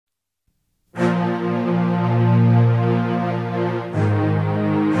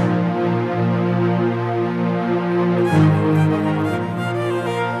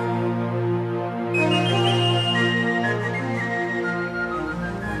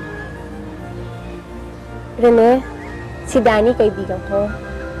Rene, si Danny, kaibigan ko.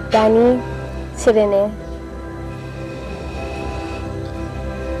 Danny, si Rene.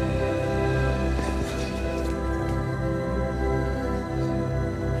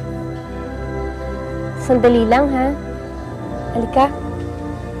 Sandali lang, ha? Halika.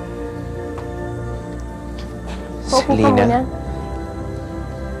 Paupo ka muna.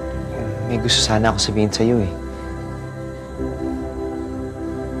 May gusto sana ako sabihin sa'yo eh.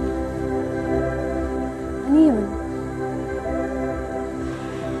 Ano yun?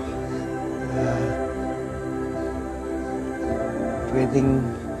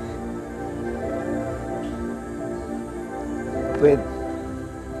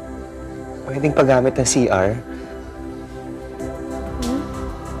 Pwedeng paggamit ng CR?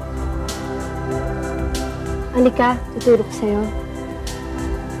 Halika, tuturo ko sa'yo.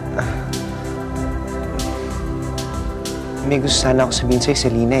 May gusto sana ako sabihin sa'yo,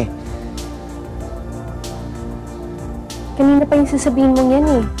 Selena eh. Kanina pa yung sasabihin mong yan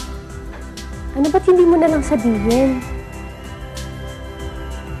eh. Ano ba't hindi mo na lang sabihin?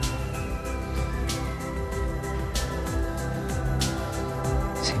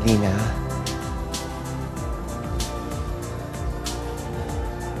 Selena?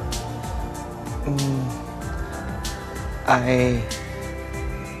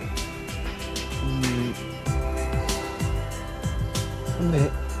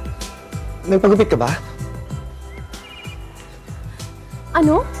 May pagupit ka ba?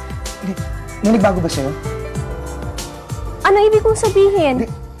 Ano? May nagbago ba sa'yo? Ano ibig kong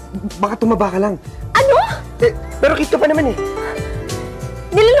sabihin? Baka tumaba ka lang. Ano? Pero cute ka pa naman eh.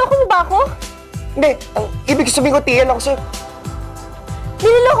 Niloloko mo ba ako? Hindi, ang ibig sabihin ko, TL ako sa'yo.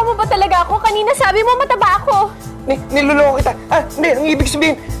 Niloloko mo ba talaga ako? Kanina sabi mo mataba ako. Niloloko kita. Hindi, ang ibig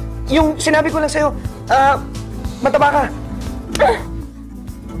sabihin, yung sinabi ko lang sa'yo, mataba ka.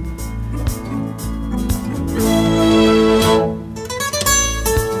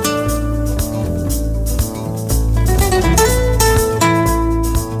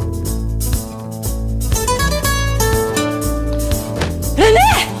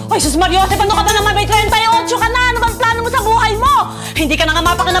 Sus Mariosep, ano ka ba naman? May 38 ka na! Ano bang plano mo sa buhay mo? Hindi ka na nga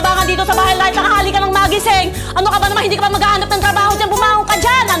mapakinabangan dito sa bahay kahit nakahali ka ng magising. Ano ka ba naman? Hindi ka pa maghahanap ng trabaho dyan. Bumangon ka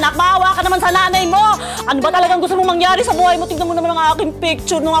dyan! Anak, maawa ka naman sa nanay mo. Ano ba talagang gusto mong mangyari sa buhay mo? Tignan mo naman ang aking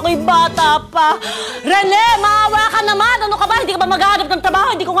picture nung ako'y bata pa. Rene, maawa ka naman! Ano ka ba? Hindi ka ba maghahanap ng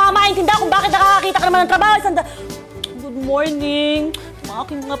trabaho? Hindi ko nga maintindihan kung bakit nakakakita ka naman ng trabaho. Good morning. Mga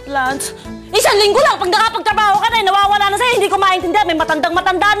aking mga plants. Isang linggo lang, pag nakapagtrabaho ka na, nawawala na sa'yo, hindi ko maintindihan. May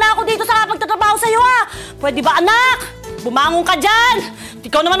matandang-matanda na ako dito sa pagtatrabaho sa'yo, ha? Pwede ba, anak? Bumangon ka dyan!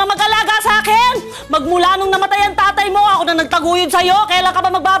 Ikaw naman ang mag-alaga sa akin! Magmula nung namatay ang tatay mo, ako na nagtaguyod sa'yo, kailan ka ba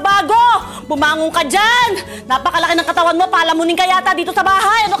magbabago? Bumangon ka dyan! Napakalaki ng katawan mo, palamunin ka yata dito sa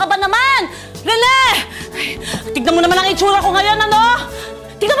bahay. Ano ka ba naman? Rene! Tignan mo naman ang itsura ko ngayon, ano?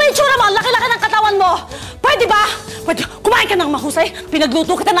 Tignan mo yung itsura mo, ang laki-laki ng katawan mo! Pwede ba? Pwede. Kumain ka ng mahusay.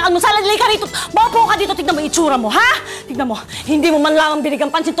 Pinagluto kita ng almusal. Halika ka rito. Maupo ka dito. Tignan mo yung itsura mo, ha? Tignan mo. Hindi mo man lamang binigang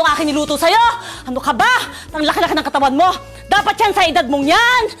pansin itong aking niluto sa'yo. Ano ka ba? Ang laki-laki ng katawan mo. Dapat yan sa edad mong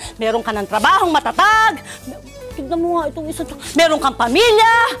yan. Meron ka ng trabahong matatag. Tignan mo nga itong isa. Meron kang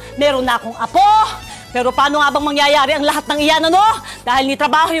pamilya. Meron na akong apo. Pero paano nga bang mangyayari ang lahat ng iyan, ano? Dahil ni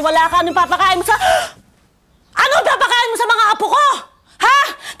trabaho, wala ka. Anong papakain mo sa... Ano papakain mo sa mga apo ko? Ha?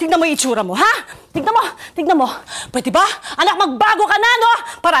 Tignan mo yung itsura mo, ha? Tignan mo. Pwede ba? Anak, magbago ka na, no?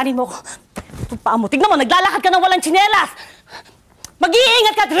 Paranin mo ko. Itong paa mo. Tignan mo, naglalakad ka ng walang tsinelas.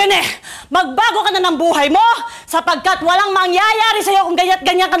 Mag-iingat ka, Rene. Magbago ka na ng buhay mo sapagkat walang mangyayari sa'yo kung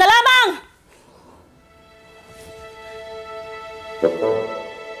ganyan ka na lamang.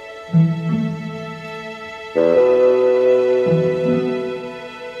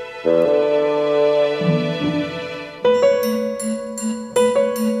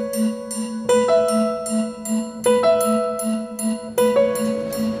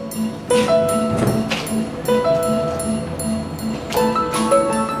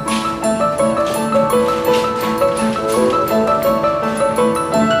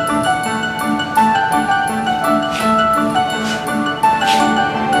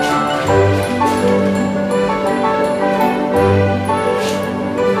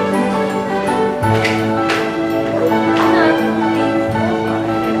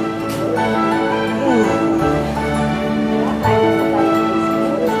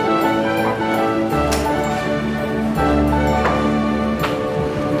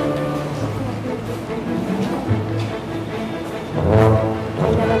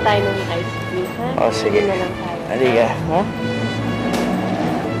 tayo ng ice cream, ha? Oh, sige. Hindi na lang tayo. Halika. Ha?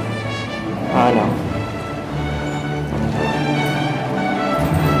 Ano?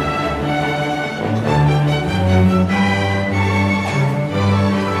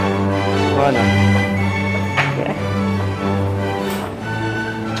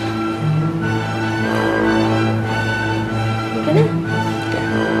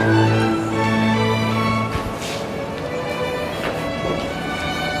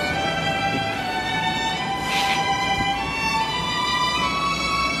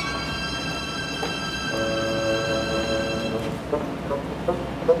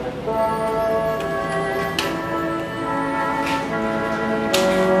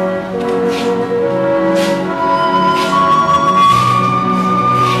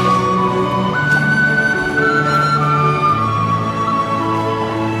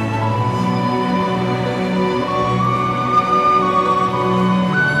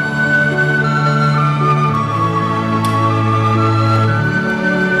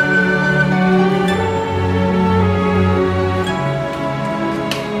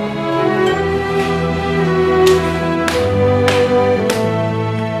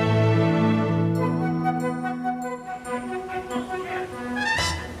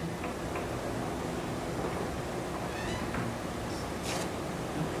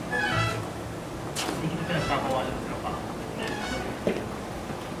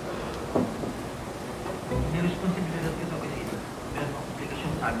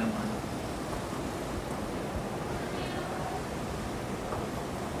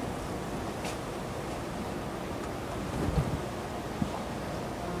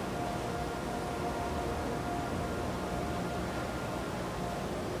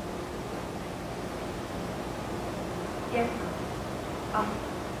 Yes.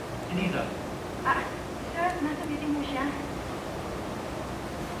 Elisa. Sir, nasa meeting mo siya.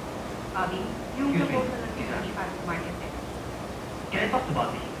 Bobby, yung Excuse me. proposal ng research para sa market tech. Can I talk to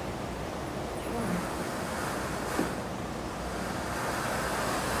Bobby? Sure.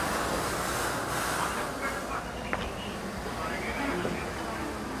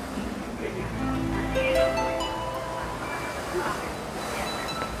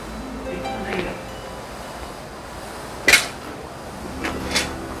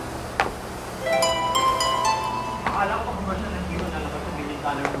 Akala ko commercial ng hero na labas sa $1 million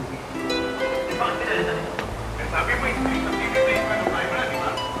movie. Eh, bakit pinalitan ito? Sabi mo, hindi sa TV placement ng camera, di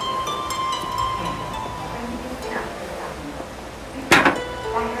ba?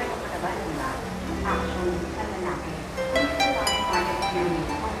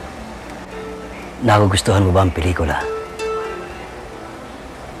 Nagugustuhan mo ba ang pelikula?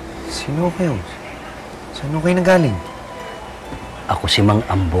 Sino kayo? Saan kayo nagaling? Ako si Mang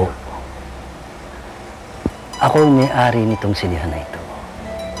Ambo. Ako ang may-ari nitong sinihan na ito.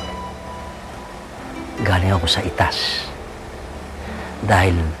 Galing ako sa Itas.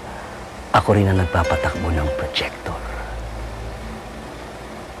 Dahil ako rin ang nagpapatakbo ng projector.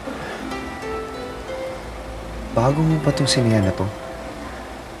 Bago mo pa itong sinihan na to?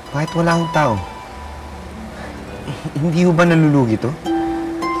 Bakit wala akong tao? Hindi mo ba nalulugi to?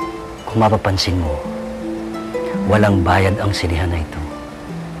 Kung mapapansin mo, walang bayad ang sinihan na ito.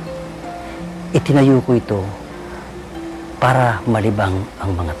 Itinayo ko ito para malibang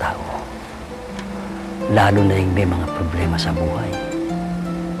ang mga tao. Lalo na yung may mga problema sa buhay.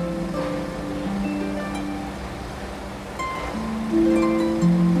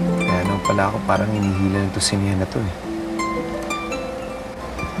 Kaya naman pala ako parang hinihila nito sinihan na to eh.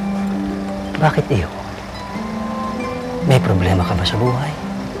 Bakit iyo? May problema ka ba sa buhay?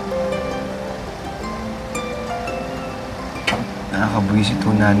 Nakakabuisit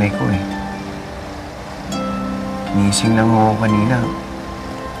itong nanay ko eh. Nising lang ako kanina.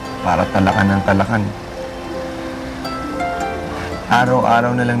 Para talakan ng talakan.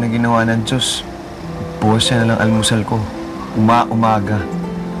 Araw-araw na lang na ginawa ng Diyos. Buwas na lang almusal ko. Umaga.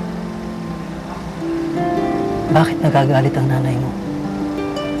 Bakit nagagalit ang nanay mo?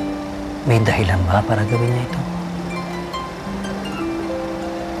 May dahilan ba para gawin niya ito?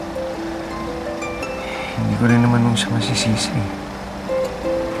 Hindi ko rin naman nung siya masisisi.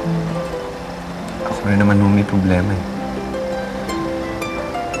 Ako rin naman nung may problema eh.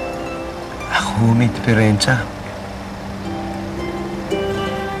 Ako may diferensya.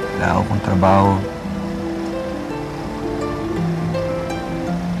 Wala akong trabaho.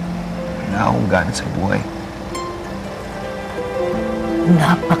 Wala akong gana sa buhay.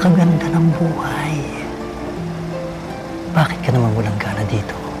 Napakaganda ng buhay. Bakit ka naman walang gana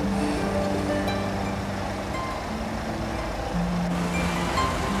dito?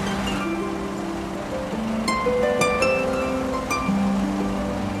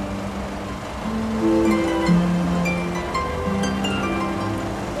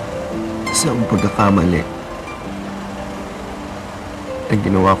 Sa ang pagkakamali na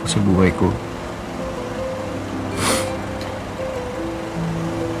ginawa ko sa buhay ko.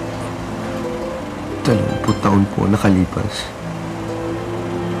 20 taon po nakalipas.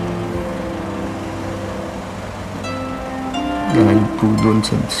 Dahil po doon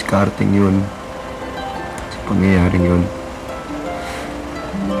sa discarding yun, sa pangyayaring yun.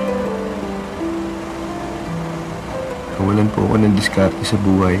 Nawalan po ako ng diskarte sa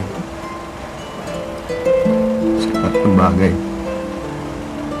buhay. Sa lahat ng bagay.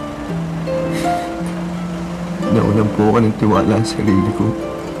 naunang po ka ng tiwala sa sarili ko.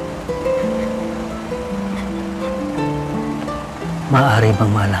 Maaari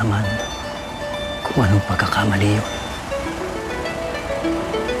bang malaman kung anong pagkakamali yun?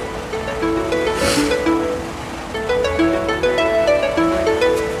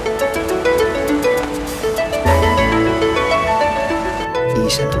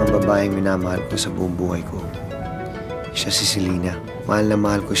 Isa lang ang babaeng minamahal ko sa buong buhay ko. Siya si Selena. Mahal na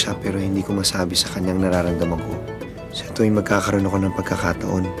mahal ko siya pero hindi ko masabi sa kanyang nararamdaman ko. Sa tuwing magkakaroon ako ng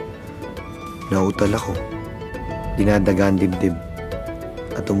pagkakataon, nauutal ako, dinadaga ang dibdib,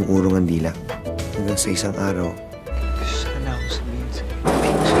 at umuurong ang dila. Hanggang sa isang araw, sana ako sabihin sa'yo.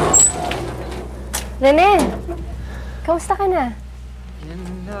 Rene! Kamusta ka na?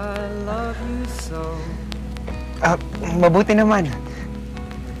 Mabuti naman.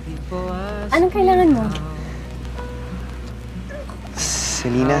 Anong kailangan mo?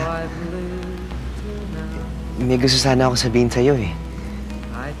 Selena, may gusto sana ako sabihin sa'yo eh.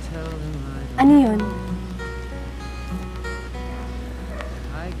 Ano yun?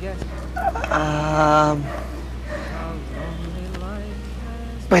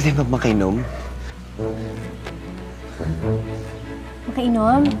 Pwede ba makainom?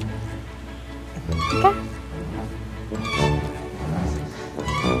 Makainom? Ka?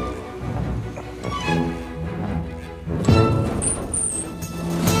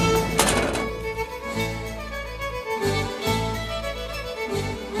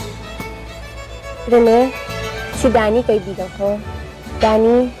 Rene, si Danny, kaibigan ko.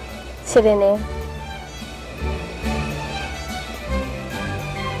 Danny, si Rene.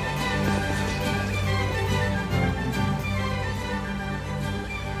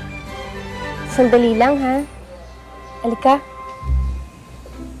 Sandali lang, ha? Halika.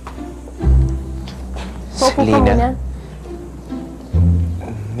 Paupo ka Selena, muna.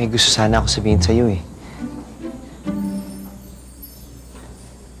 may gusto sana ako sabihin sa'yo eh.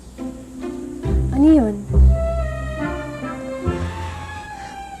 Ano yun?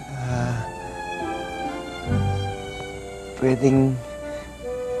 Pwedeng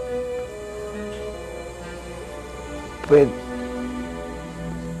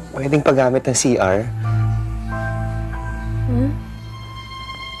paggamit ng CR? Hmm?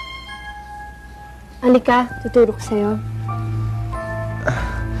 Halika, tuturo ko sa'yo.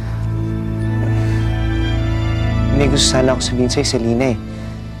 May gusto sana ako sabihin sa'yo, Selena eh.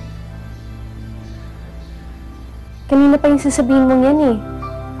 Kanina pa yung sasabihin mong yan eh.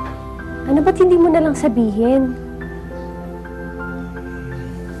 Ano ba't hindi mo na lang sabihin?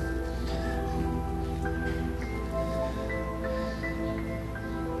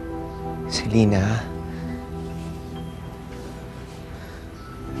 Selena,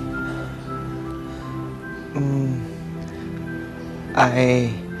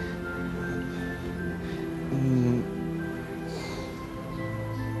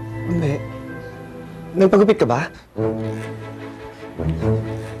 nagpagupit ka ba?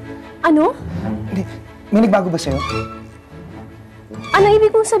 Ano? May nagbago ba sa'yo? Ano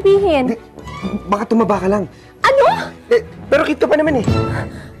ibig kong sabihin? Baka tumaba ka lang. Ano? Pero kito pa naman eh.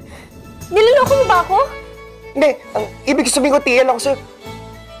 Niloloko mo ba ako? Hindi, ang ibig sabihin ko, TL ako sa'yo.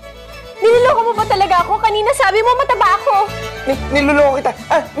 Niloloko mo ba talaga ako? Kanina sabi mo mataba ako. Niloloko kita.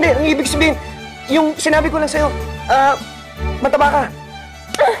 Hindi, ang ibig sabihin, yung sinabi ko lang sa'yo, mataba ka.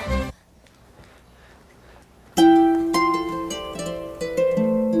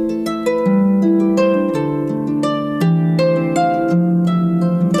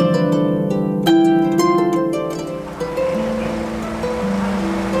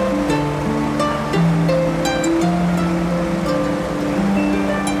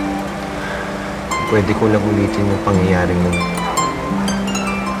 Pwede ko lang ulitin yung pangyayaring yun.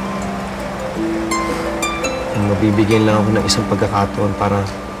 Mabibigyan lang ako ng isang pagkakataon para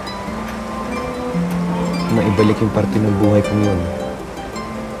maibalik yung parte ng buhay kong yun.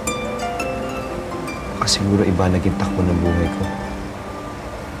 Kasi siguro iba naging takbo ng buhay ko.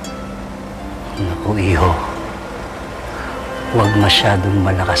 Naku, iho. Huwag masyadong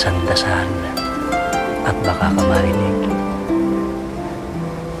malakas ang dasal at baka ka marinig.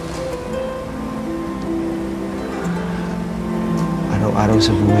 Araw-araw sa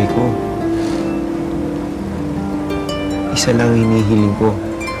buhay ko, isa lang hinihiling ko.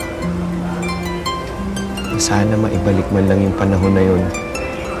 Sana maibalik man lang yung panahon na yun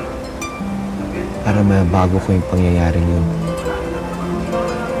para mabago ko yung pangyayaring yun.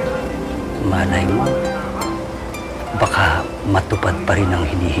 Malay mo, baka matupad pa rin ang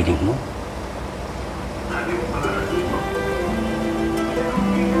hinihiling mo.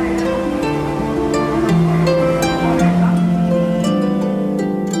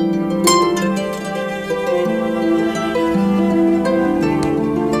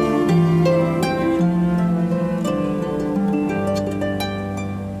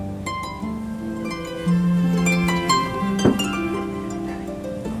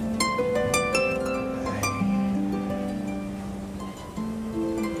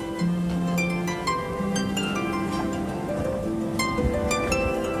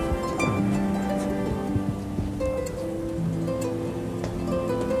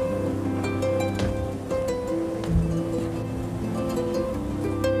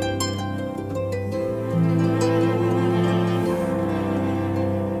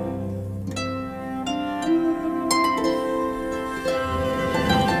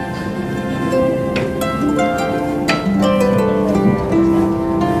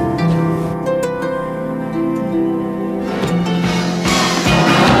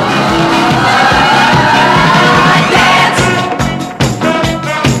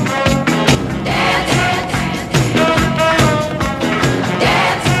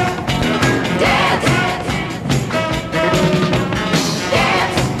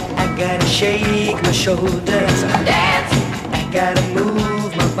 shoulders. Dance. I gotta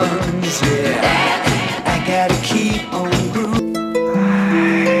move my buns, yeah. Dance. I gotta keep on grooving.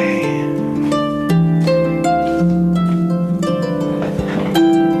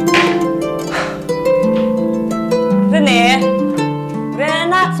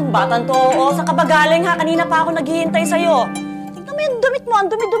 Rena, sumbatan to. Oo, sa kabagaling ha. Kanina pa ako naghihintay sa'yo. Tingnan mo yung damit mo. Ang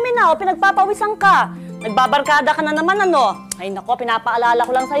dumi-dumi na. O, pinagpapawisan ka. Nagbabarkada ka na naman, ano? Ay, nako, pinapaalala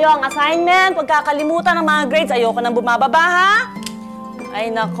ko lang sa'yo. Ang assignment, huwag kakalimutan ng mga grades. Ayoko nang bumababa, ha?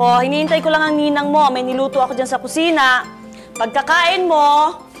 Ay, nako, hinihintay ko lang ang ninang mo. May niluto ako dyan sa kusina. Pagkakain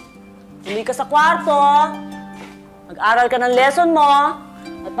mo, tuloy ka sa kwarto. Mag-aral ka ng lesson mo.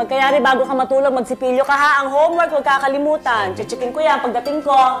 At pagkayari, bago ka matulog, magsipilyo ka ha. Ang homework, huwag kakalimutan. Chichikin ko yan pagdating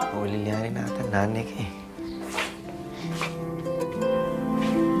ko. Ulilyarin natin, nanik eh.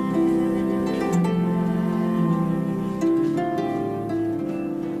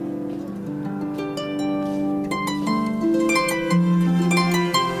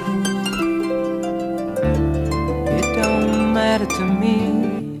 It don't matter to me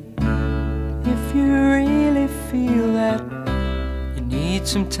if you really feel that need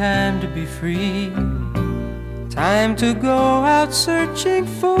some time to be free, time to go out searching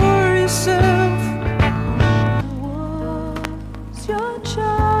for yourself. Was your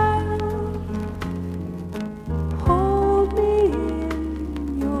child? Hold me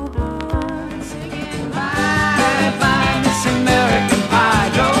in your heart. Bye bye, Miss American Pie.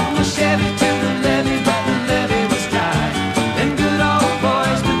 Drove my Chevy to the levee, but the levee was dry. Then good old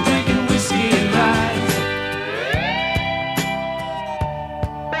boys been drinking whiskey and rye.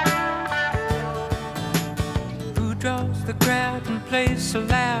 Draws the crowd and plays so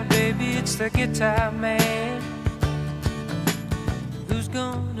loud, baby, it's the guitar man. Who's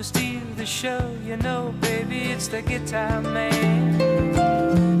gonna steal the show? You know, baby, it's the guitar man.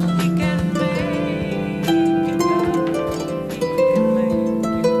 He can make you go, he can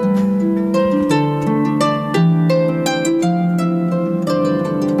make you go.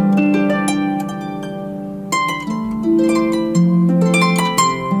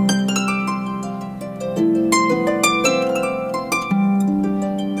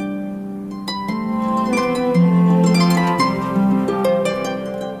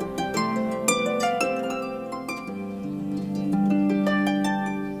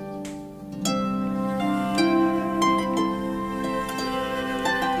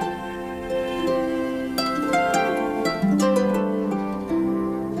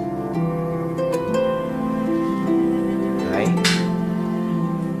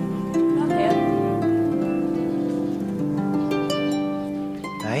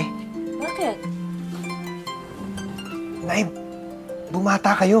 Nay,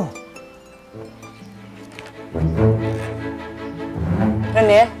 bumata kayo.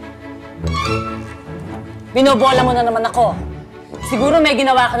 Rene, binobola mo na naman ako. Siguro may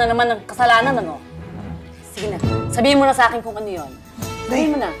ginawa ka na naman ng kasalanan, ano? Sige na, sabihin mo na sa akin kung ano yun.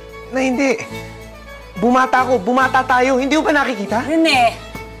 Sabihin mo na. Nay, hindi. Bumata ako, bumata tayo. Hindi mo ba nakikita? Rene,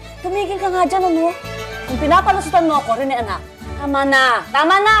 tumigil ka nga dyan, ano? Kung pinapalusutan mo ako, Rene, anak, tama na!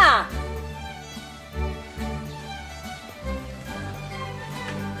 Tama na!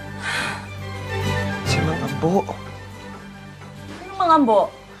 Si Mang Ambo. Anong mga ambo?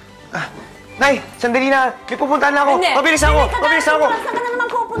 Nay, sandali na. May pupuntahan na ako. Rene, Mabilis ako. Rene, Mabilis ako. saan ka na naman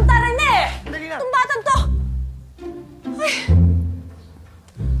pupunta, Rene? Sandali na. Itong batang to! Ay!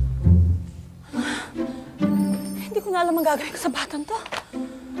 Hindi ko na alam ang gagawin ko sa batang to.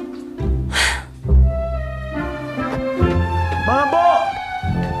 Mga Ambo!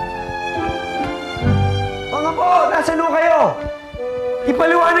 Mga Ambo, nasaan ho kayo?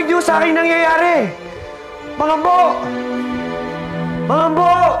 Ipaliwanag niyo sa akin nangyayari. Mga Ambo! Mga Ambo!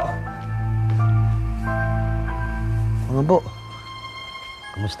 Mga Ambo.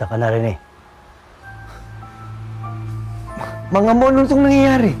 Kumusta ka na rin eh? Mga Ambo, ano itong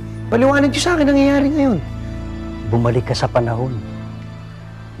nangyayari? Paliwanag niyo sa akin nangyayari ngayon. Bumalik ka sa panahon.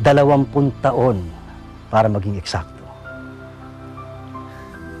 20 taon para maging eksakto.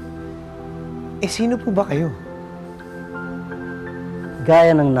 Eh, sino po ba kayo?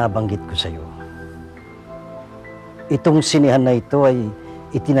 Gaya ng nabanggit ko sa iyo, itong sinihan na ito ay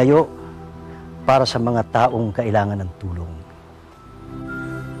itinayo para sa mga taong kailangan ng tulong.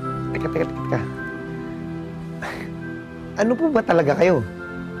 Teka. Ano po ba talaga kayo?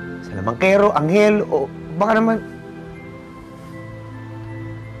 Salamangkero, anghel, o baka naman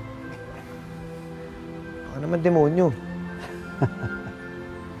demonyo.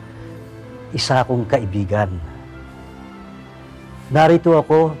 Isa akong kaibigan. Narito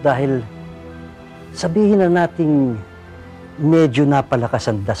ako dahil sabihin na nating medyo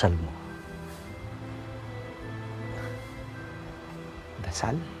napalakas ang dasal mo.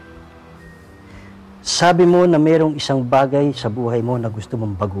 mahal? Sabi mo na mayroong isang bagay sa buhay mo na gusto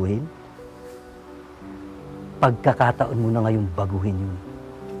mong baguhin? Pagkakataon mo na ngayong baguhin yun.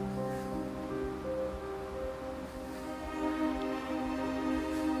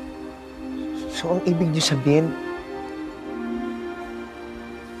 So, ang ibig niyo sabihin,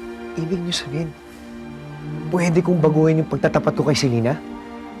 pwede kong baguhin yung pagtatapat ko kay Selena?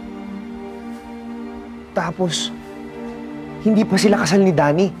 Tapos, hindi pa sila kasal ni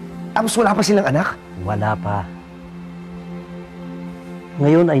Danny. Tapos wala pa silang anak? Wala pa.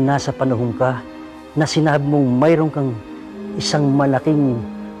 Ngayon ay nasa panahon ka na sinabi mong mayroon kang isang malaking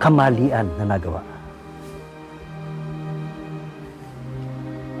kamalian na nagawa.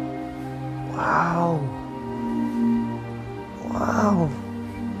 Wow! Wow!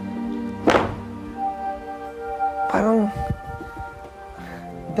 Parang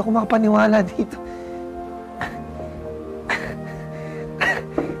hindi ako makapaniwala dito.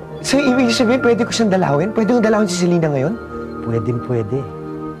 So, ibig sabihin, pwede ko siyang dalawin? Pwede kong dalawin si Selena ngayon? Pwede.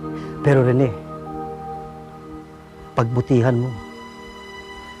 Pero Rene, pagbutihan mo.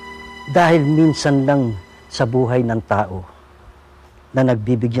 Dahil minsan lang sa buhay ng tao na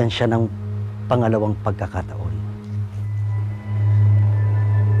nagbibigyan siya ng pangalawang pagkakataon.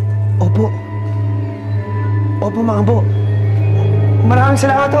 Opo. Opo, mga bo. Maraming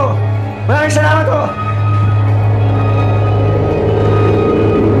salamat ho. Maraming salamat ho.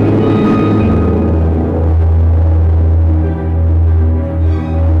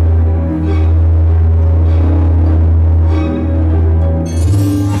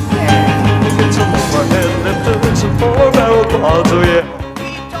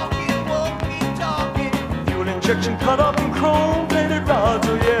 Injection cut up and chrome-plated rods,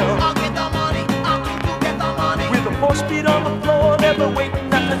 oh yeah. I'll get the money, you get the money. With a 4-speed on the floor, never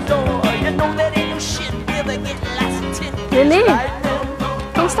waiting at the door. You know that ain't no shit, never get lost in it. Rene,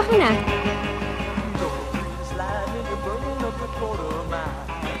 kamusta ka na?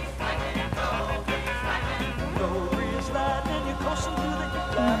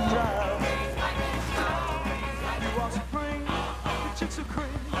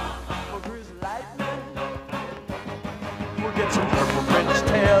 Get some purple French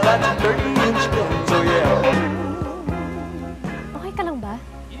tail and 30-inch guns, oh yeah. Okay ka lang ba?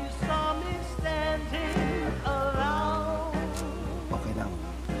 You saw me standing alone Okay lang.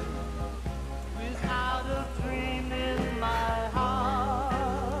 without a dream in my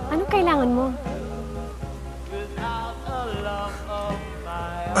heart, Anong kailangan mo? without a love of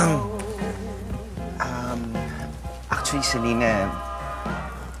my own. Actually, Selena,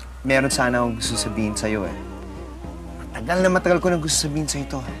 meron sana akong gusto sabihin sa'yo eh. Matagal ko na gusto sabihin sa'yo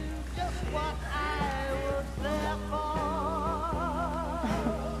ito.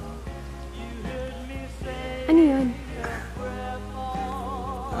 Ano yun?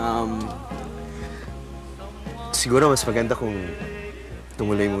 Siguro mas maganda kung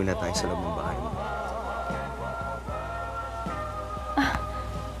tumuloy muna tayo sa loob ng bahay mo.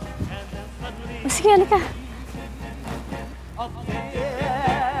 Sige, halika.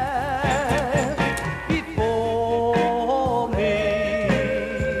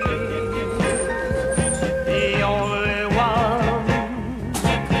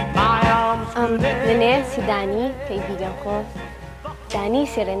 Rene, si Danny, kaibigan ko. Danny,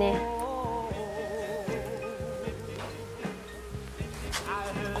 si Rene.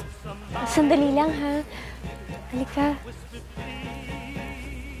 Sandali lang, ha? Halika.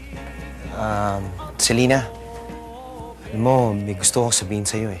 Selena, alam mo, may gusto akong sabihin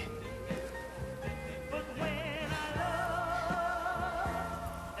sa'yo eh.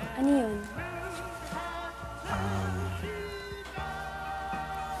 Ano yun?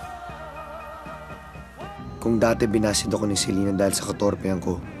 Kung dati binasid ako ni Selena dahil sa katorpehan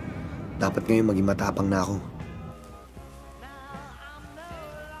ko, dapat ngayon maging matapang na ako.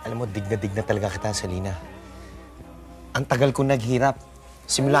 Alam mo, dig na talaga kita, Selena. Ang tagal ko naghirap.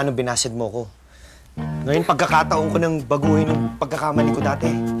 Simula nung binasid mo ko. Ngayon, pagkakataon ko nang baguhin yung pagkakamali ko dati.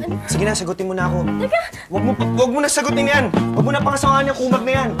 Sige na, sagutin mo na ako. Teka! Wag mo na sagutin yan! Wag mo na pangasawahan yung kumag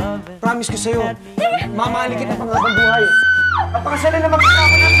na yan! Promise ko sa'yo. Mamahalin kita pang habang buhay. Napakasalan na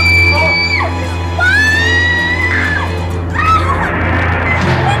magkakama na sa mo!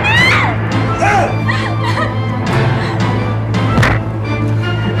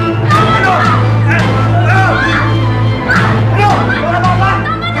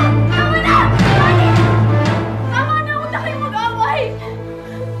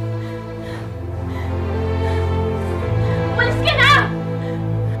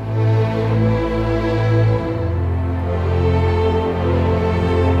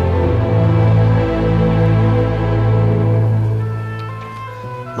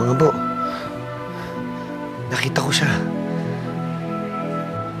 Mga bo, nakita ko siya.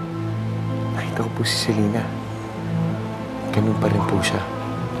 Nakita ko po si Selena. Ganun pa rin po siya.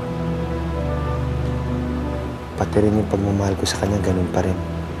 Pati rin yung pagmamahal ko sa kanya, ganun pa rin.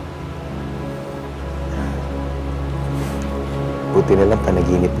 Buti na lang,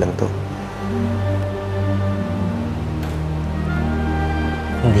 panaginip lang to.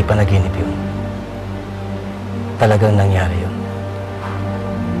 Hindi pa naginip yun. Talagang nangyari yun.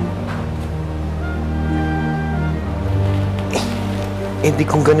 Di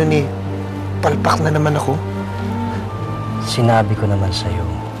kung ganun palpak na naman ako. Sinabi ko naman sa'yo,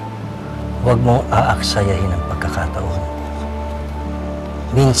 huwag mong aaksayahin ang pagkakataon.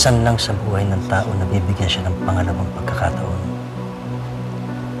 Minsan lang sa buhay ng tao na bibigyan siya ng pangalawang pagkakataon.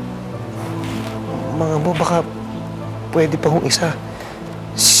 Mga bo, baka pwede pa hong isa.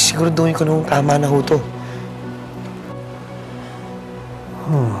 Siguraduhin ko nung tama na ho to.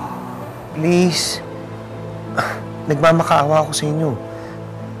 Please. Nagmamakaawa ako sa inyo.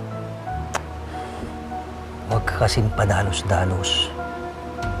 Huwag ka kasing padalos-dalos.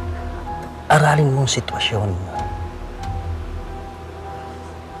 Aralin mo ang sitwasyon.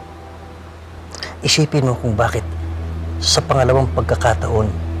 Isipin mo kung bakit sa pangalawang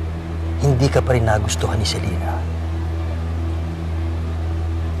pagkakataon, hindi ka pa rin nagustuhan ni Selena.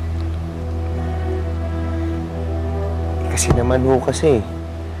 Kasi naman ho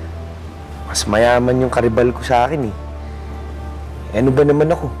mas mayaman yung karibal ko sa akin ano ba naman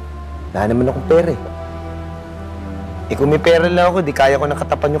ako? Wala naman akong pera kung may pera lang ako, di kaya ko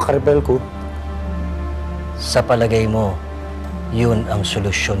nakatapan yung karibal ko. Sa palagay mo, yun ang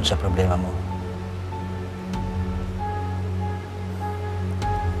solusyon sa problema mo.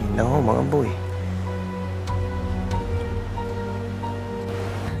 Yun lang ho, mga boy.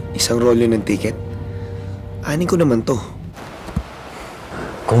 Isang rolyo ng ticket? Anin ko naman to.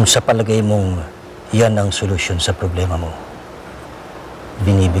 Kung sa palagay mong yan ang solusyon sa problema mo,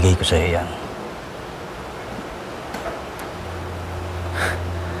 binibigay ko sa'yo yan.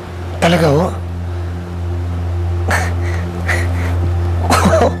 Talaga ho?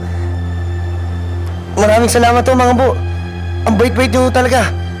 Maraming salamat ho, mga bo. Ang bait-bait niyo talaga.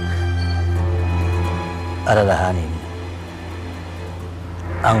 Alalahanin,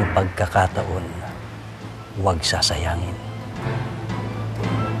 ang pagkakataon, huwag sasayangin.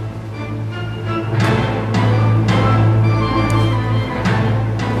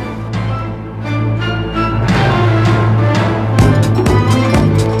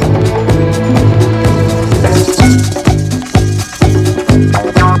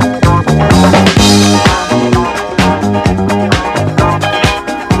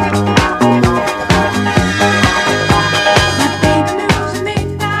 My baby moves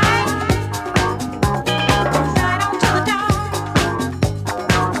midnight, goes right on to the dawn.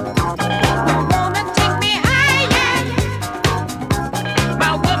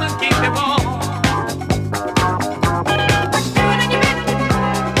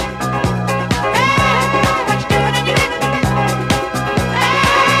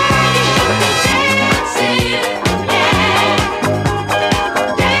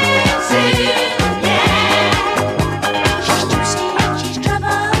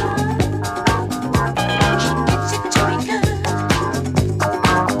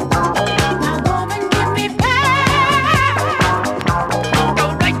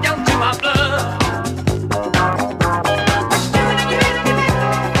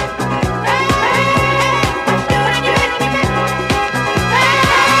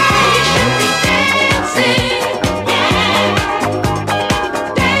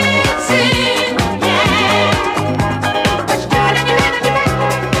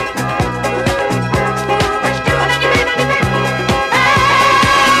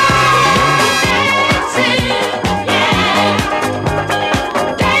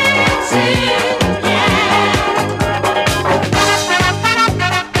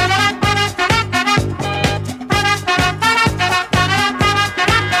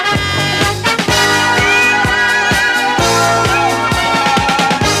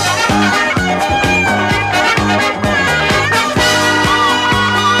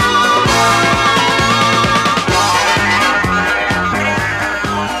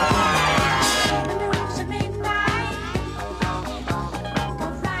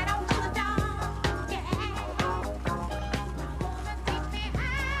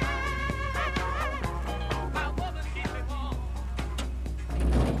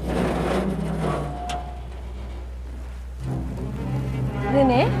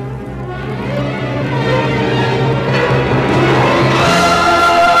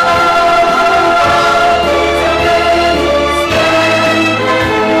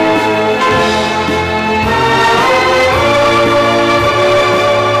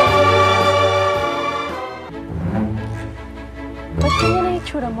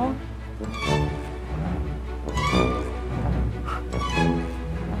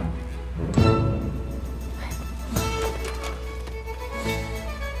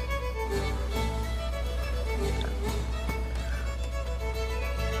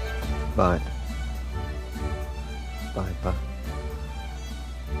 Bakit? Bakit pa?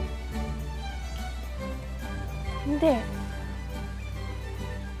 Hindi.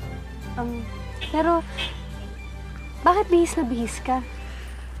 Pero, bakit bihis na bihis ka?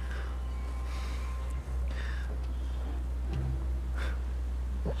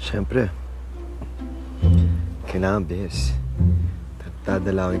 Siyempre. Kailangan bihis.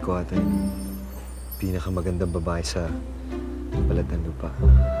 Dadalawin ko ata yung pinakamagandang babae sa balat ng lupa.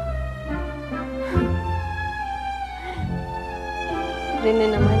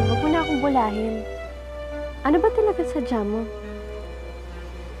 Rene naman, huwag mo na akong bulahin. Ano ba talaga sadya mo?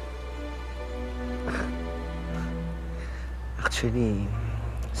 Actually,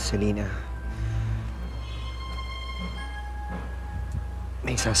 Selena,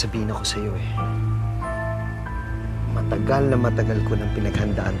 may sasabihin ako sa'yo eh. Matagal ko nang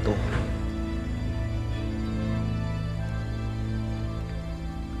pinaghandaan to.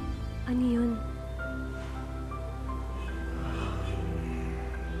 Ano yun?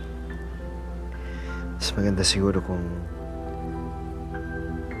 Mas maganda siguro kung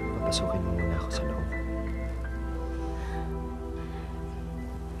papasukin mo muna ako sa loob.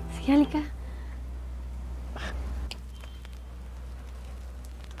 Sige, halika.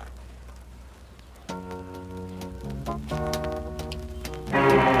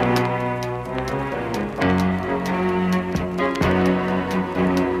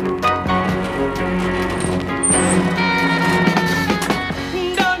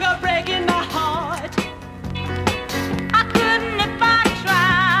 Don't go breaking my heart. I couldn't if I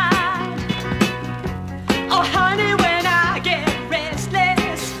tried. Oh, honey, when I get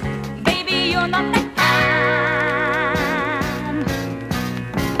restless, baby, you're not the kind.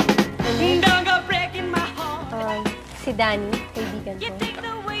 Don't go breaking my heart. Si Danny, kaibigan You ko. take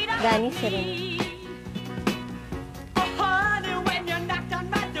the weight off Danny, si me. Rene. Oh, honey, when you knocked on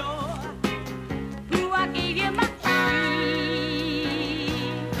my door, ooh, I gave you my key.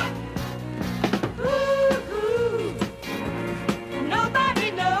 Ooh,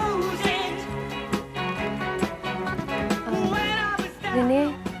 nobody knows it. When I was down, Rene,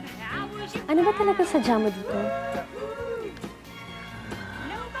 I was your ano ba talaga sadya mo dito?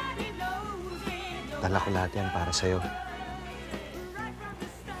 nobody knows it. Dala ko lahat yan para sa'yo.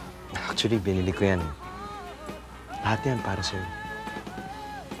 Actually, binili ko yan. Lahat yan para sa'yo.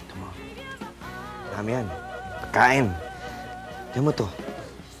 Ito mo. Marami yan. Pagkain. Tignan mo to.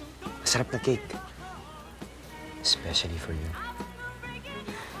 Masarap na cake. Especially for you.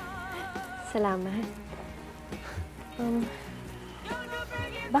 Salamat.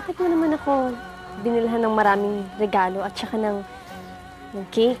 Bakit mo naman ako binilhan ng maraming regalo at saka ng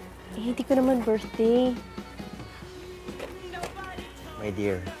cake? Eh, hindi ko naman birthday. My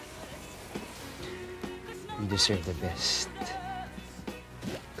dear, you deserve the best.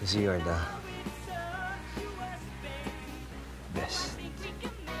 Because you are the best.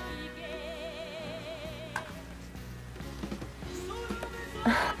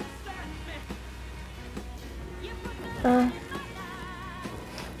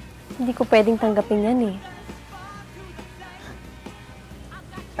 Hindi ko pwedeng tanggapin yan eh.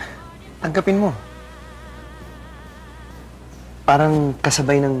 Tanggapin mo. Parang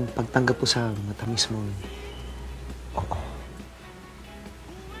kasabay ng pagtanggap ko sa matamis mong oo.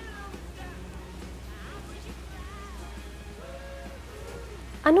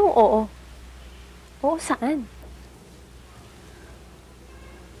 Anong oo? Oo saan?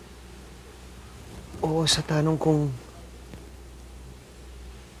 Oo, sa tanong kung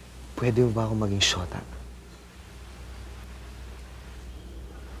pwede mo ba ako maging shota?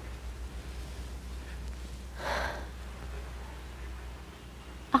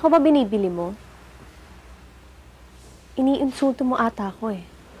 Ako ba binibili mo? Iniinsulto mo ata ako eh.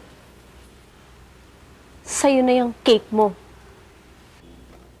 Sa'yo na yung cake mo.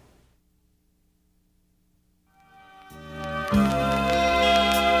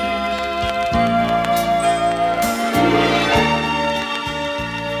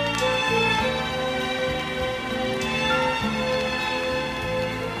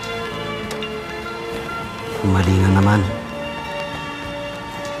 Mali na naman.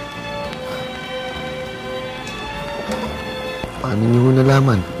 Paano niyo mo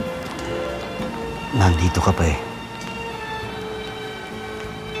nalaman? Nandito ka pa eh.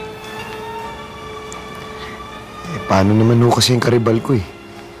 Paano naman ho kasi yung karibal ko eh?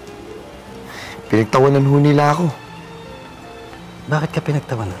 Pinagtawanan ho nila ako. Bakit ka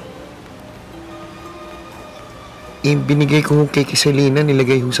pinagtawanan? Binigay ko ho kay Selena,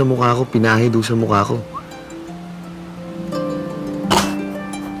 nilagay ho sa mukha ko, pinahid ho sa mukha ko.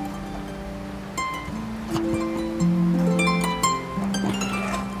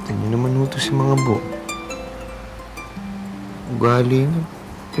 Tingnan naman ho ugali niyo.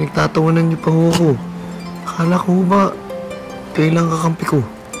 Pinagtatawanan niyo pa ho ako. Akala ko ba, kayo lang kakampi ko.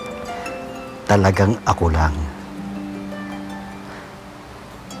 Talagang ako lang.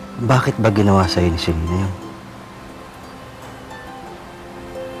 Bakit ba ginawa sa'yo ni Selena yun?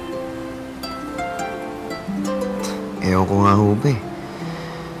 Ewan ko nga ho ba eh.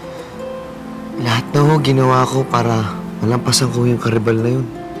 Lahat na ho ginawa ko para malampasan ko yung karibal na yun.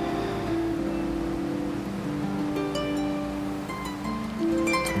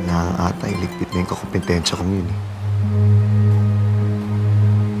 Kailangan ata iligpit na yung kakumpetensya kong yun eh.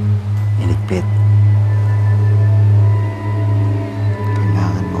 Iligpit.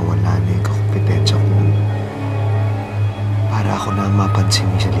 Kailangan mawala na yung kakumpetensya kong yun. Para ako na ang mapansin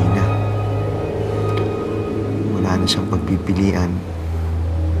ni Selena. Wala na siyang pagpipilian.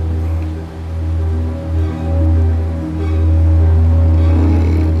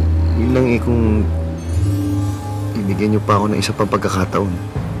 Yun lang eh kung ibigyan niyo pa ako ng isa pang pagkakataon.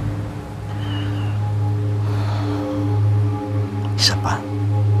 Isa pa?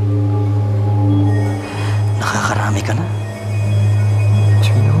 Nakakarami ka na.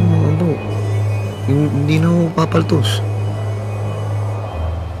 Sige na ho, mga abo. Hindi na ako papaltos.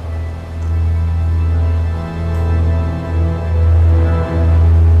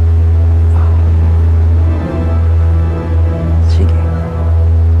 Sige.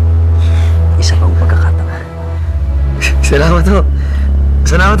 Isa pang pagkakataon. Salamat ho.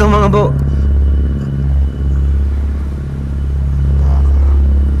 Salamat ho, mga abo.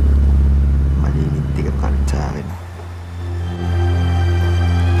 Malilintigan ka rin sa akin.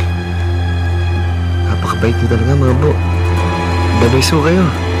 Napakabait niyo talaga, mga abo. Babayso kayo.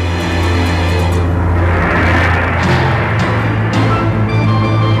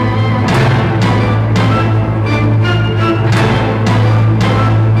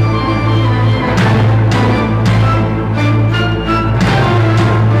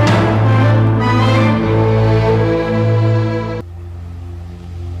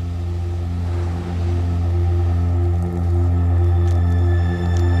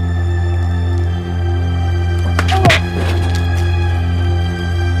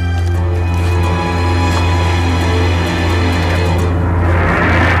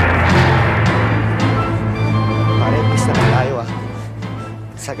 Pare, bis na lang tayo ah.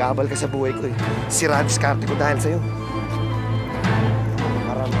 Sagabal ka sa buhay ko eh. Sira ang diskarte ko dahil sa'yo.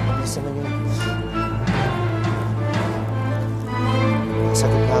 Para mabilis naman yung...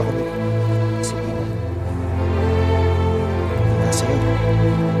 Nasagot na ako ni Selena. Nasa'yo.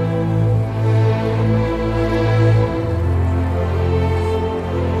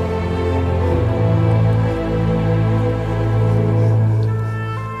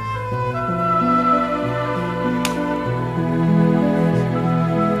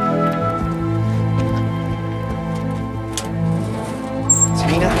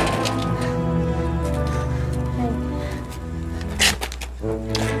 Selena.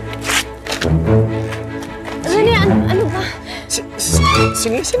 Rene, ano ba?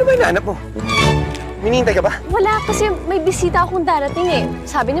 Sino ba hinahanap mo? Minihintay ka ba? Wala, kasi may bisita akong darating eh.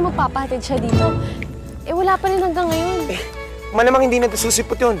 Sabi niya magpapahatid siya dito. Eh, wala pa rin hanggang ngayon. Malamang hindi na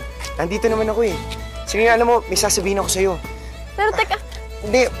susipot yun. Nandito naman ako eh. Sige nga, alam mo, may sasabihin ako sa'yo. Pero teka,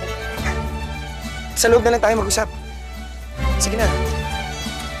 Hindi. Sa loob na lang tayo mag-usap. Sige na.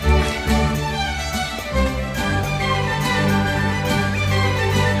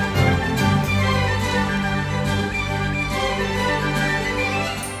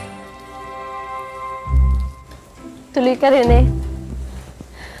 tuloy ka rin eh.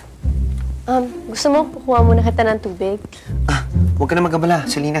 Gusto mo, kukuha muna kita ng tubig? Huwag ka na mag-abala,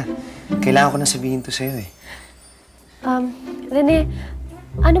 Selena. Kailangan ko na sabihin to sa'yo eh. Rene,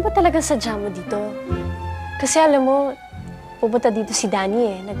 ano ba talaga sadya mo dito? Kasi alam mo, pupunta dito si Danny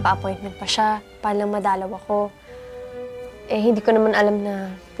eh. Nagpa-appointment pa siya para lang madalaw ako. Eh, hindi ko naman alam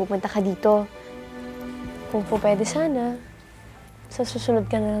na pupunta ka dito. Kung po pwede sana, sa susunod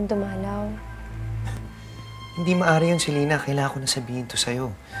ka na lang dumalaw. Hindi maaari yun, Selena. Kailangan ko na sabihin to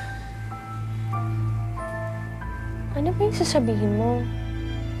sa'yo. Ano ba yung sasabihin mo?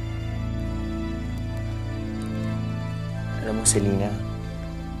 Alam mo, Selena,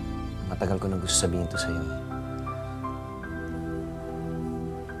 matagal ko na gusto sabihin to sa'yo.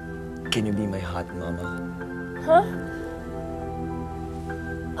 Can you be my hot mama? Huh?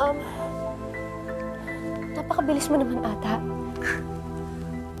 Napakabilis mo naman ata.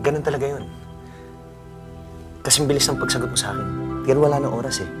 Ganun talaga yun. Kasing bilis ng pagsagot mo sa akin. Kaya wala na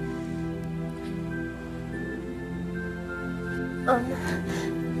oras eh.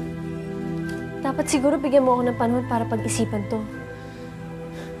 Dapat siguro bigyan mo ako ng panahon para pag-isipan to.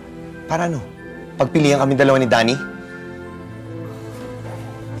 Para ano? Pagpilihan kami dalawa ni Danny?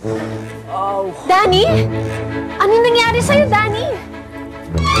 Danny? Ano nangyari sa'yo, Danny?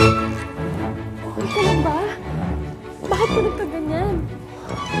 Okay ka lang ba? Bakit ka nagkaganyan?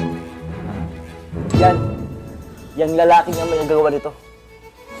 Yang lalaking ang may nagawa nito.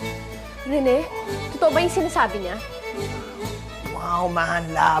 Rene, totoo ba yung sinasabi niya? Wow, man,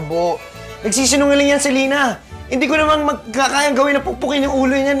 labo. Nagsisinungaling yan si Lina. Hindi ko namang magkakayang gawin na pukpukin yung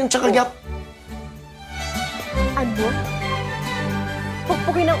ulo niyan at saka gap. Ano?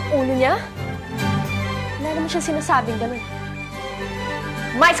 Pukpukin ang ulo niya? Wala naman siya sinasabing ganun.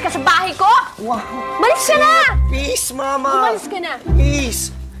 Umalis ka sa bahay ko! Wow. Umalis ka na! Peace, Mama! Umalis ka na!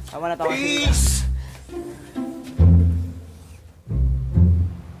 Peace! Tama na. Peace!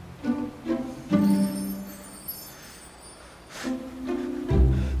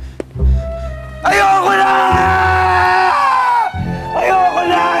 Ayoko na! Ayoko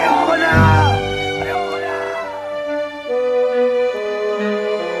na! Ayoko na! Ayoko na!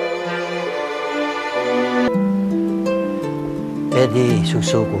 Eh di,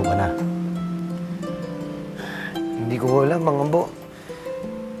 susuko ka na. Hindi ko alam, Mang Ambo.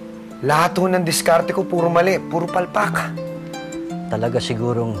 Lahat ho ng diskarte ko, puro mali, puro palpak. Talaga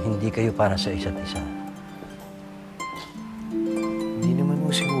sigurong hindi kayo para sa isa't isa. Hindi naman mo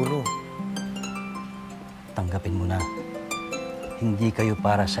siguro. Tanggapin mo na. Hindi kayo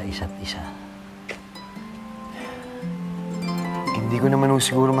para sa isa't isa. Hindi ko naman ho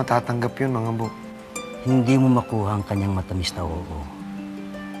siguro matatanggap yun, Mang Ambo. Hindi mo makuha ang kanyang matamis na oo.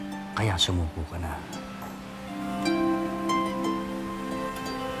 Kaya sumuko ka na.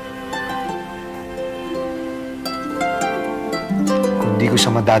 Kung di ko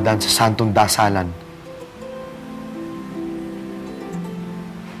siya madadaan sa santong dasalan,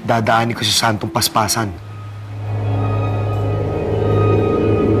 dadaanin ko sa santong paspasan.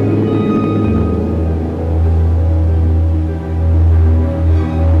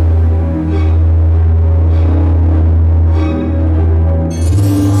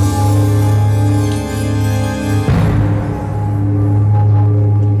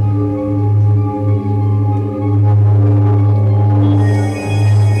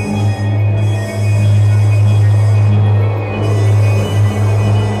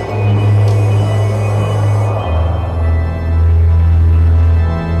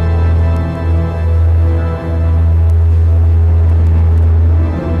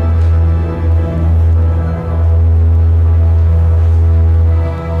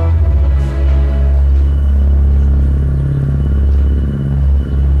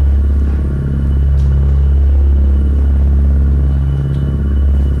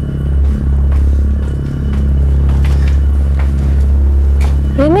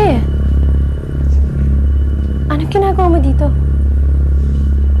 Rene! Anong ginagawa mo dito?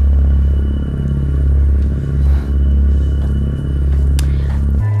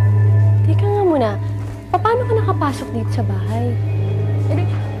 Teka nga muna, paano ka nakapasok dito sa bahay?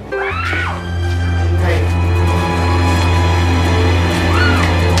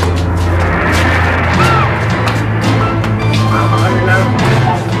 Mama ka na lang.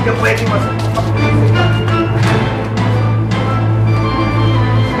 Hindi ka pwede masakot.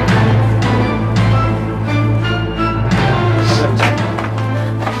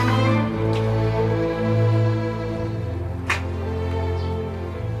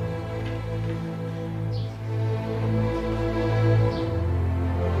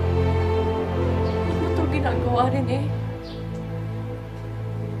 Ginagawa rin eh.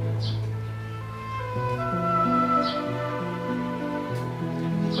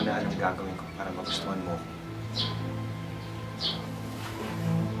 Hindi ko na alam gagawin ko para magustuhan mo.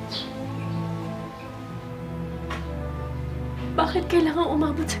 Bakit kailangan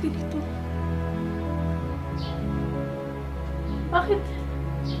umabot sa ganito? Bakit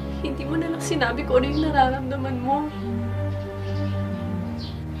hindi mo na lang sinabi ko ano yung nararamdaman mo?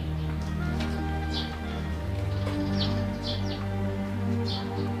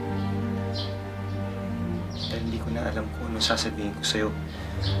 Dahil hindi ko na alam kung ano sasabihin ko sa'yo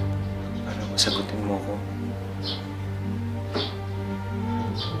para masagutin mo ko.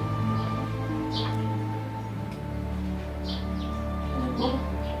 Alam mo,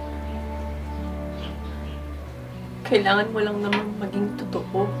 kailangan mo lang naman maging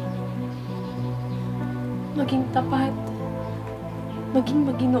totoo. Maging tapat.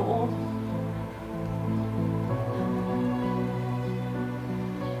 Maging maginoo.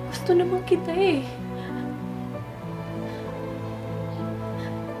 Gusto naman kita eh.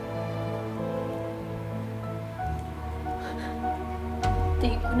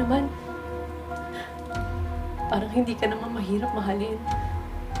 Tingin ko naman, parang hindi ka naman mahirap mahalin.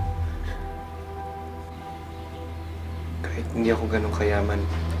 Kahit Hindi ako ganun kayaman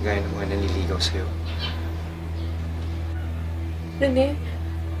gaya ng mga nanliligaw sa'yo. Rene,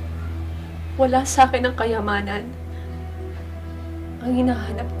 wala sa akin ang kayamanan. Ang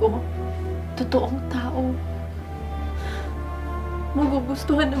hinahanap ko, totoong tao.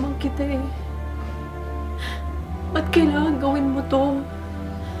 Magugustuhan naman kita eh. Ba't kailangan gawin mo to?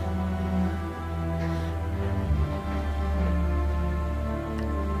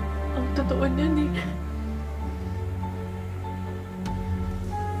 Ang totoo niyan eh.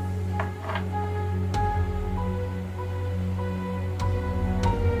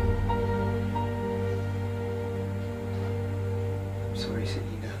 Sorry,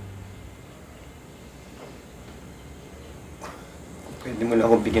 Selena. Pwede mo lang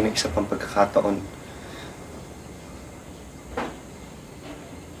akong bigyan ng isa pang pagkakataon.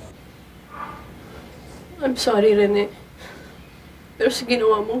 I'm sorry, Rene. Pero sa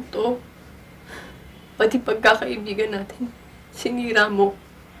ginawa mong to, pati pagkakaibigan natin, sinira mo.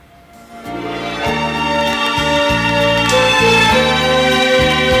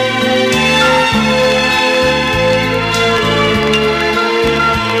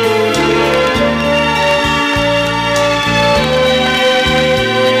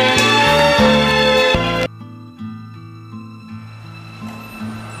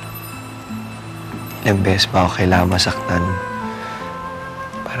 Ilang beses ba ako kailangan masaktan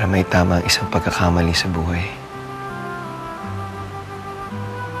para may tama ang isang pagkakamali sa buhay?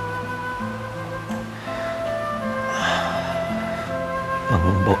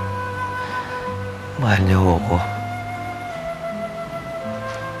 Mangumbo, mahal niyo ako.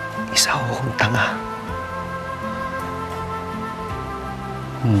 Isa akong tanga.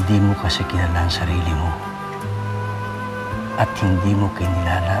 Hindi mo kasi kilala ang sarili mo. At hindi mo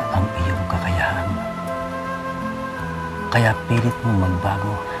kinilala ang iyong kakayahan. Kaya pilit mo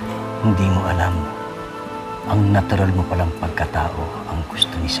magbago, hindi mo alam. Ang natural mo palang pagkatao ang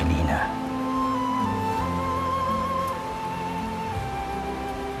gusto ni Selena.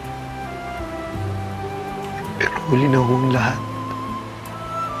 Pero huli na akong lahat.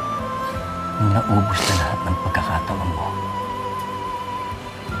 Naubos na lahat ng pagkakataon mo.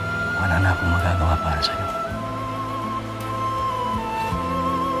 Wala na akong magagawa para sa'yo.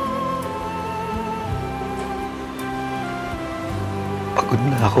 Pagod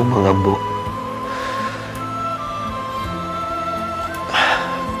na ako, Mangabo.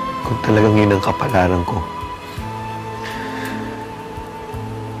 Kung talagang yun ang kapalaran ko,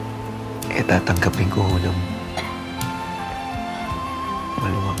 tatanggapin ko ng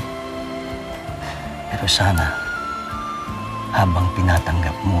maluwag. Pero sana, habang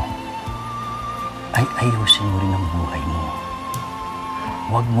tinatanggap mo, ay ayusin mo rin ang buhay mo.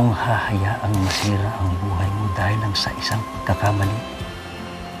 Huwag mong hahayaang masira ang buhay mo dahil lang sa isang kakamali.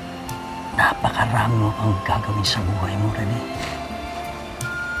 Napakarami mo ang gagawin sa buhay mo, Rene.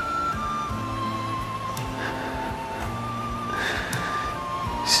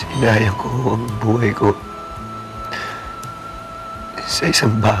 Sinayang ko ang buhay ko sa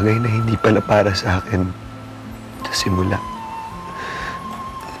isang bagay na hindi pala para sa akin sa simula.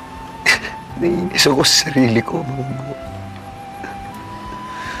 Naiinis ako sa sarili ko, Mangabo.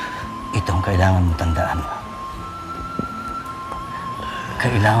 Itong kailangan mong tandaan.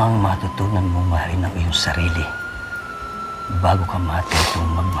 Kailangang matutunan mong mahalin ang iyong sarili bago ka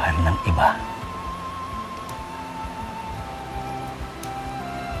matutong magmahal ng iba.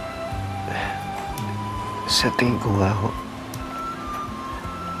 Sa tingin ko nga ho,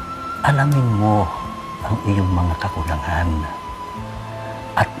 Alamin mo ang iyong mga kakulangan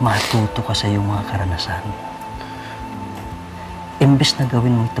at matuto ka sa iyong mga karanasan. Imbes na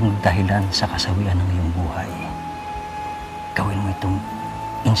gawin mo itong dahilan sa kasawian ng iyong buhay, gawin mo itong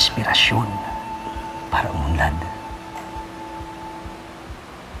inspirasyon para umunlad.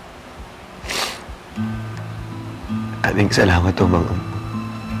 Maraming salamat o Mangabo.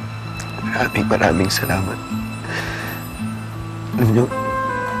 Maraming salamat. Alam niyo,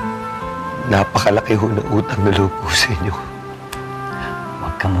 napakalaki ho ng utang na loob ko sa inyo.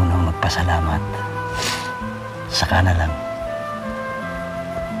 Huwag ka munang magpasalamat. Saka na lang.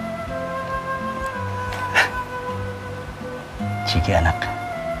 Sige anak.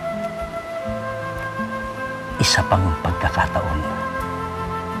 Isa pang pagkakataon.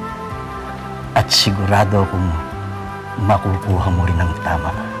 At sigurado akong makukuha mo rin ang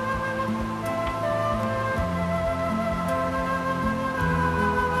tama.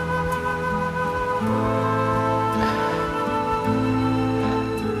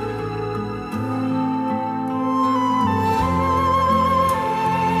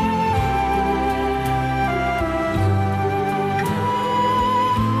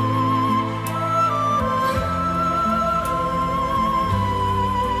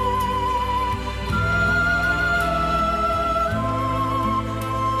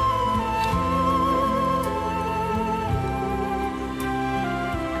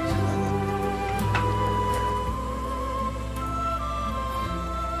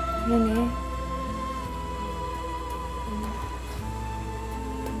 Rene?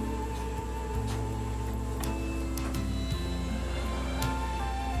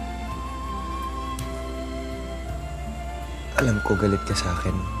 Alam ko galit ka sa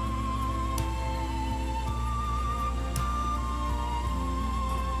akin.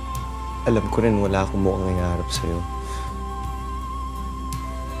 Alam ko rin wala akong mukhang nangyarap sa'yo.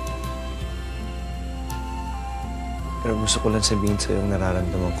 Pero gusto ko lang sabihin sa'yo ang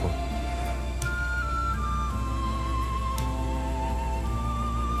nararamdaman ko.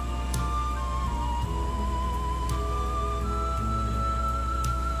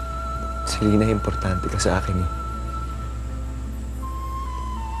 Selena, importante ka sa akin eh.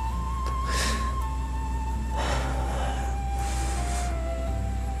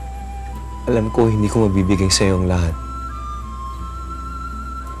 Alam ko hindi ko mabibigay sa'yo ang lahat.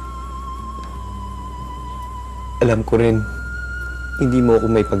 Alam ko rin, hindi mo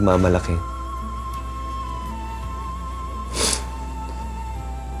ako may pagmamalaki.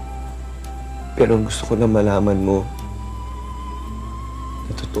 Pero gusto ko na malaman mo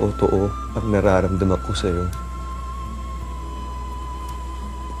na totoo-totoo ang nararamdaman ko sa'yo.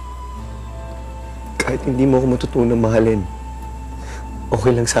 Kahit hindi mo ako matutunang mahalin,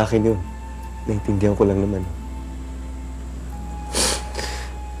 okay lang sa akin yun. Naintindihan ko lang naman.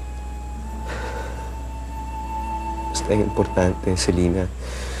 Basta importante, Selena.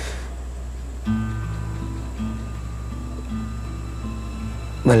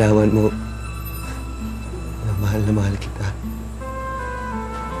 Malaman mo na mahal kita.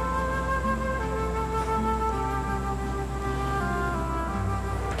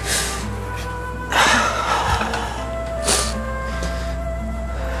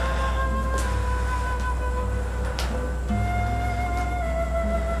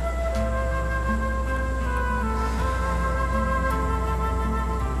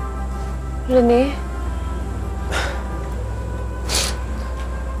 Rene?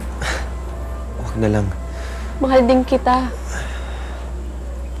 Huwag na lang. Mahal din kita.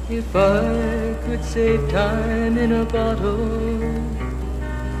 If I could save time in a bottle,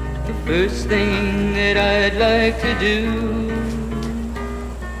 the first thing that I'd like to do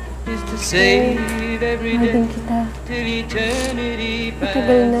is to save every Mahal day din kita. till eternity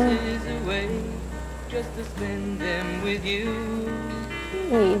Matagal na. passes away, just to spend them with you.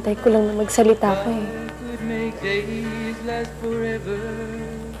 Iintay ko lang na magsalita ka eh. Could make days last forever.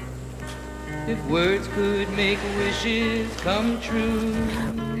 If words could make wishes come true,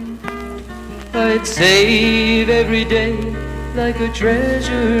 I'd save every day like a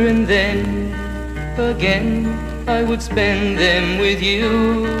treasure, and then again I would spend them with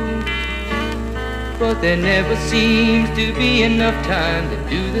you. But there never seems to be enough time to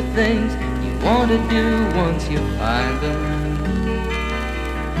do the things you want to do once you find them.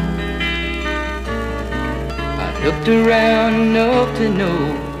 Looked around enough to know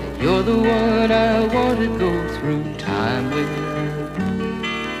that you're the one I want to go through time with.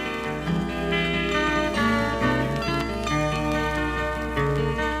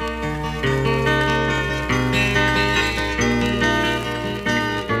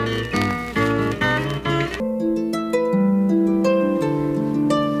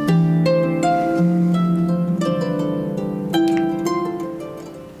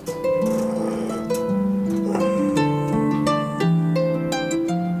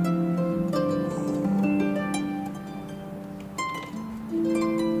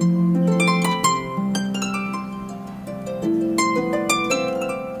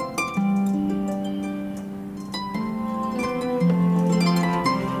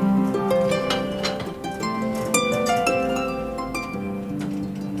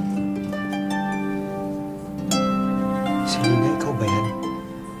 Selena, ikaw ba yan?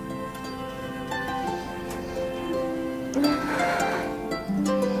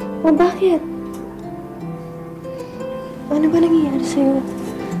 O bakit? Ano ba nangyayari sa'yo?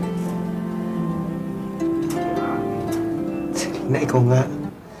 Selena, ikaw nga.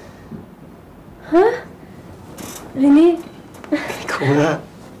 Ha? Rene? Ikaw nga.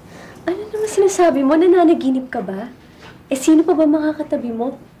 Ano naman sinasabi mo? Nananaginip ka ba? Eh, sino pa ba makakatabi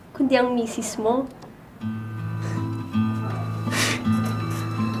mo? Kundi ang misis mo.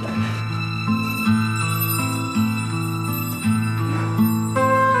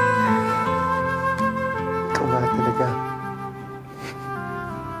 Ikaw nga talaga.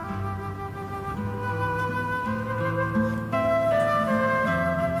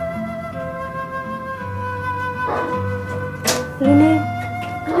 Rene,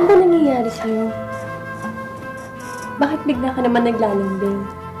 ano ba nangyayari sa'yo? Bakit bigla ka naman naglalambing?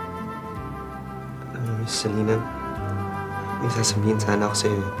 Miss Selena, may sasabihin sana ako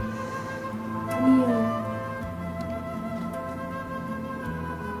sa'yo. Ano yun?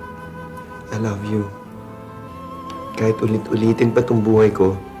 I love you. Kahit ulit-ulitin pa itong buhay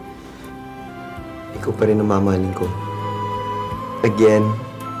ko, ikaw pa rin ang mamahalin ko. Again,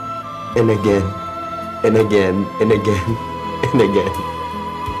 and again, and again, and again, and again.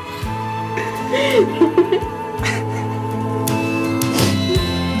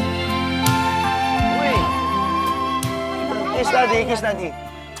 Kiss, Daddy. Kiss, Daddy.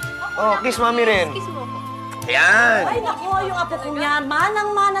 Oh, kiss, Mami rin. Kiss mo ko. Ayan! Ay, nako, yung apo ko niya,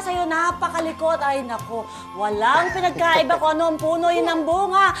 manang-mana sa'yo, napakalikot. Ay, nako, walang pinagkaiba kung ano ang puno, yun ang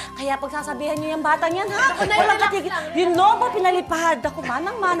bunga. Kaya pagsasabihan niyo yung batang yan, ha? Walang katigil. Yung lobo pinalipad. Ako,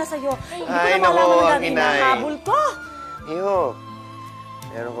 manang-mana sa'yo. Hindi ko Ay, na nako, malaman ang ang gagawin inay. ng habol ko. Iyo,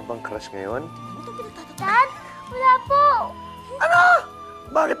 meron ka bang crush ngayon? Dad, wala po. Ano?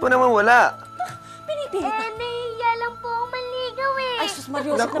 Bakit mo naman wala? Pinipilit na. Nahihiya lang po akong maligaw eh. Ay, sus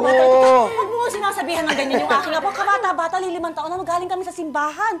Mariosip na Naku! bata. Huwag mo sinasabihan ng ganyan yung aking apo. Kabata-bata, 5 taon na magaling kami sa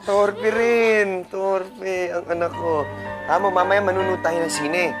simbahan. Torpe rin. Torpe ang anak ko. Tama, mamaya manunood tayo ng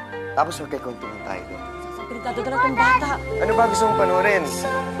sine. Tapos magkikwentuhan tayo doon. Sasapiritado na itong bata. Ano ba gusto mong panoorin?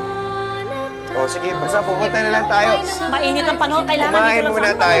 O sige, basta pumunta na lang tayo. Mainit ang panahon, kailangan Kumain dito lang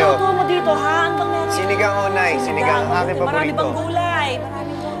muna sa tayo. Ano mo dito, ha? Ano bang meron? Sinigang onay. Sinigang ang aking Marami paborito. bang gulay?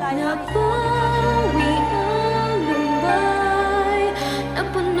 Maraming gulay.